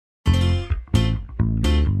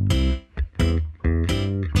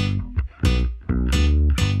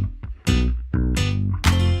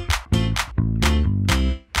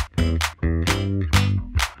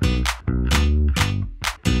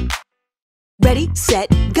ready, set,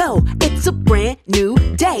 go. It's a brand new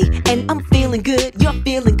day, and I'm feeling good, you're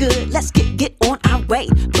feeling good. Let's get on our way.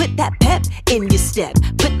 Put that pep in your step,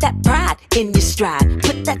 put that pride in your stride,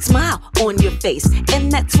 put that smile on your face, and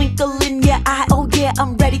that twinkle in your eye. Oh yeah,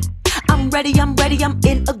 I'm ready, I'm ready, I'm ready, I'm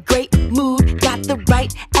in a great mood. Got the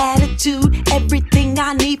right attitude, everything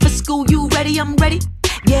I need for school. You ready? I'm ready.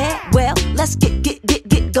 Yeah, well, let's get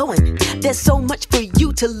going. There's so much for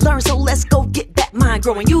you to learn, so let's go get that mind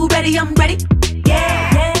growing. You ready? I'm ready.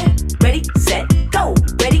 Yeah, ready, set, go.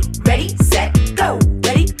 Ready, set, go.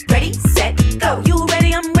 Ready, set, go. You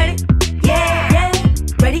ready? I'm ready. Yeah,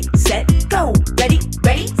 ready, set, go. Ready,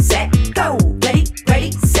 set, go.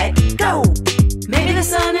 Ready, set, go. Maybe the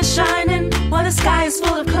sun is shining while the sky is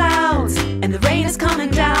full of clouds and the rain is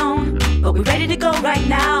coming down, but we're ready to go right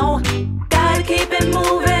now. Gotta keep it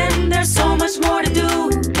moving, there's so much more to do,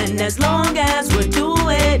 and as long as we're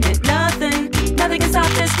doing it, nothing can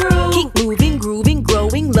stop this groove. Keep moving, grooving,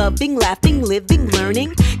 growing, loving, laughing, living,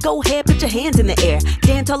 learning. Go ahead, put your hands in the air,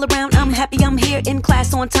 dance all around. I'm happy I'm here in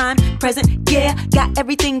class on time, present, yeah. Got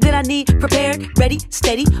everything that I need prepared, ready,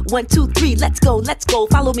 steady, 1, 2, 3, let's go,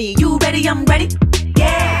 follow me. You ready? I'm ready.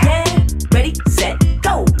 Yeah, ready, set,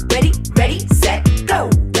 go. Ready, set, go.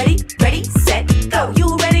 Ready, set, go.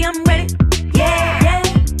 You ready? I'm ready. Yeah,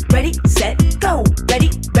 ready, set, go. Ready,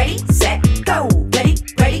 set, go. Ready,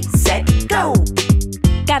 set, go.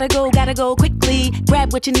 Gotta go quickly.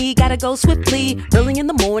 Grab what you need, gotta go swiftly. Early in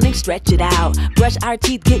the morning, stretch it out. Brush our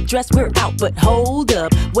teeth, get dressed, we're out. But hold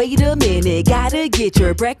up, wait a minute. Gotta get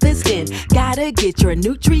your breakfast in. Gotta get your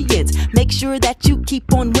nutrients. Make sure that you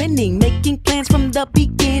keep on winning. Making plans from the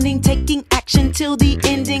beginning. Taking action till the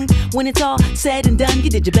ending. When it's all said and done, you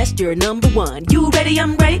did your best, you're number one. You ready?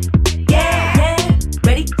 I'm ready. Yeah,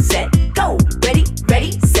 ready, set, go. Ready,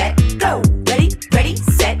 set, go. Ready,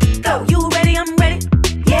 set, go. You ready? I'm ready.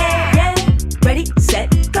 Yeah, ready,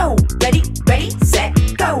 set, go. Ready, set,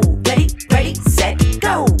 go. Ready, set,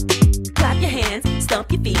 go. Clap your hands,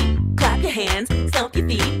 stomp your feet. Clap your hands, stomp your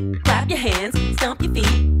feet. Clap your hands, stomp your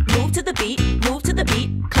feet. Move to the beat, move to the beat.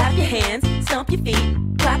 Clap your hands, stomp your feet.